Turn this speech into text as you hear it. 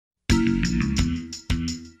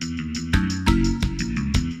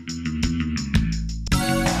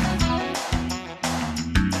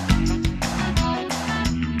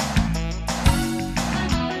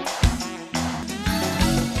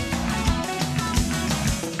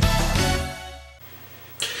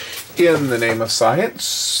in the name of science,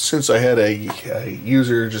 since I had a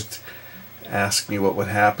user just ask me what would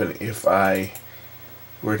happen if I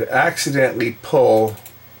were to accidentally pull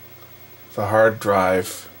the hard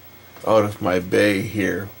drive out of my bay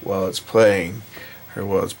here while it's playing or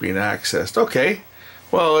while it's being accessed. Okay,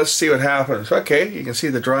 well, let's see what happens. Okay, you can see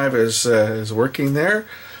the drive is working there.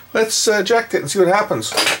 Let's eject it and see what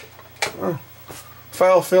happens. Oh,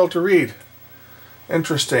 file failed to read.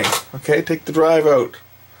 Interesting. Okay, take the drive out.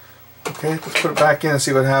 Okay, let's put it back in and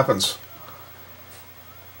see what happens.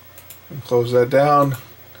 And close that down.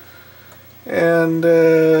 And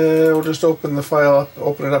we'll just open the file up,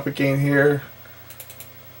 open it up again here,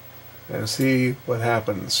 and see what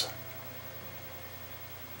happens.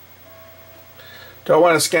 Do I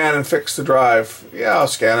want to scan and fix the drive? Yeah, I'll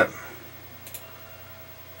scan it.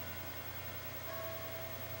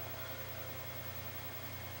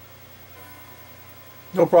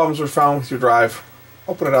 No problems were found with your drive.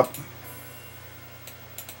 Open it up.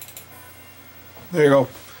 There you go.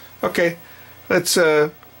 Okay, let's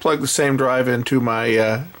plug the same drive into my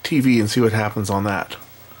TV and see what happens on that.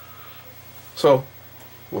 So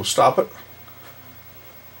we'll stop it.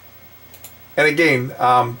 And again,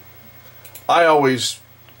 I always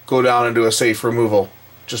go down and do a safe removal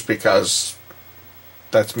just because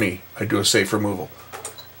that's me. I do a safe removal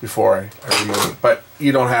before I remove it, but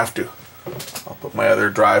you don't have to. I'll put my other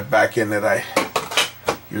drive back in that I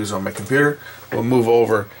use on my computer. We'll move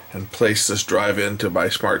over and place this drive into my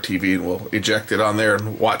smart TV, and we'll eject it on there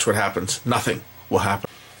and watch what happens. Nothing will happen.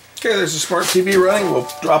 Okay, there's a smart TV running. We'll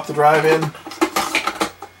drop the drive in,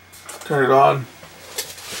 turn it on.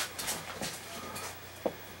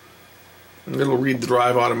 It'll read the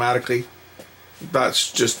drive automatically.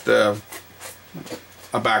 That's just a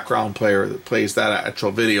background player that plays that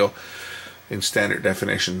actual video in standard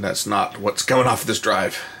definition. That's not what's coming off this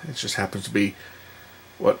drive. It just happens to be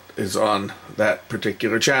what is on that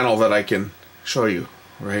particular channel that I can show you,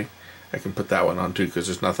 right? I can put that one on too because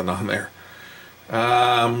there's nothing on there.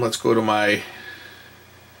 Let's go to my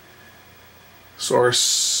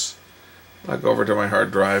source. I'll go over to my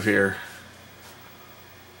hard drive here.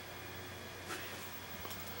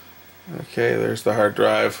 Okay, there's the hard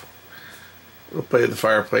drive. We'll play the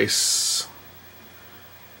fireplace.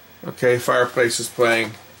 Okay, fireplace is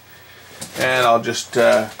playing, and I'll just you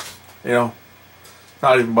know,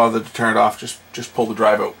 not even bother to turn it off, just pull the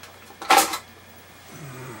drive out.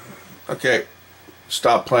 Okay,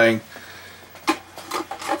 stop playing.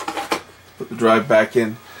 Put the drive back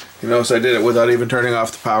in. You notice I did it without even turning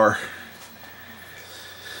off the power.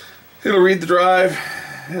 It'll read the drive,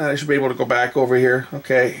 and I should be able to go back over here.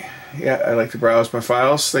 Okay, yeah, I like to browse my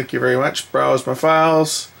files. Thank you very much. Browse my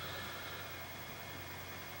files.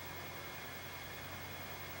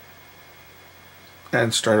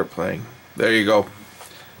 And start it playing. There you go.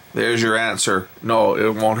 There's your answer. No,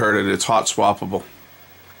 it won't hurt it. It's hot swappable.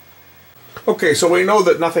 Okay, so we know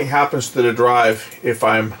that nothing happens to the drive if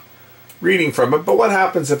I'm reading from it, but what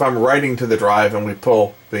happens if I'm writing to the drive and we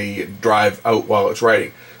pull the drive out while it's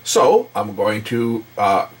writing? So I'm going to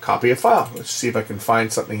copy a file. Let's see if I can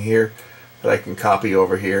find something here that I can copy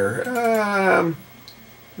over here. I'll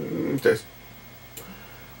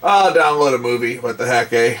download a movie. What the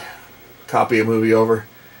heck, eh? Copy a movie over.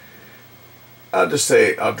 I'll just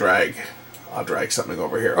say I'll drag something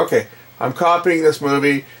over here. Okay, I'm copying this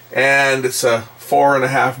movie, and it's a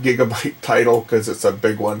 4.5 gigabyte title because it's a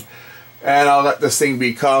big one. And I'll let this thing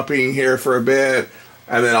be copying here for a bit,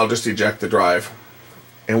 and then I'll just eject the drive.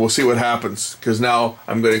 And we'll see what happens, because now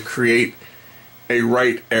I'm going to create a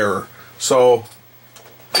write error. So,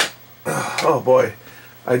 oh boy,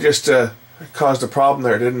 I just caused a problem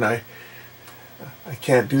there, didn't I? I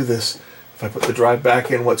can't do this. If I put the drive back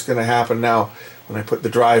in, what's going to happen now when I put the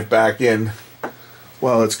drive back in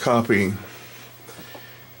while it's copying?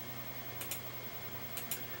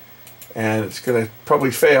 And it's going to probably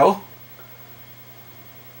fail.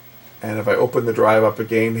 And if I open the drive up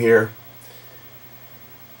again here,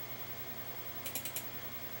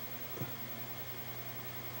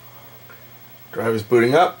 drive is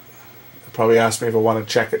booting up. It'll probably ask me if I want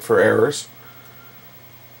to check it for errors,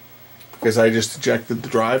 because I just ejected the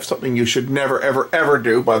drive, something you should never, ever, ever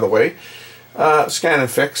do, by the way. Scan and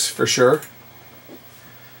fix for sure.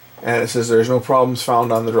 And it says there's no problems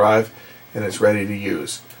found on the drive, and it's ready to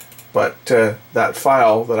use. But that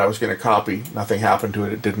file that I was going to copy, nothing happened to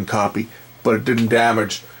it. It didn't copy, but it didn't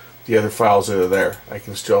damage the other files that are there. I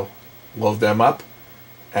can still load them up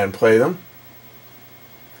and play them.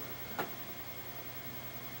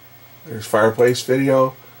 There's fireplace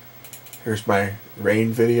video. Here's my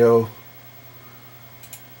rain video.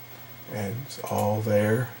 And it's all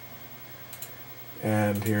there.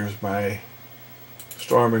 And here's my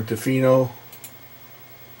Storm and Tofino.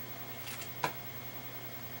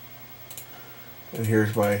 And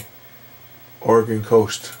here's my Oregon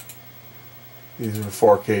Coast. These are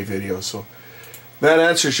 4K videos. So that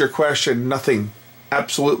answers your question. Nothing,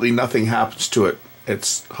 absolutely nothing happens to it.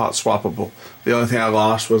 It's hot swappable. The only thing I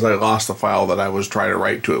lost was I lost the file that I was trying to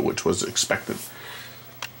write to it, which was expected.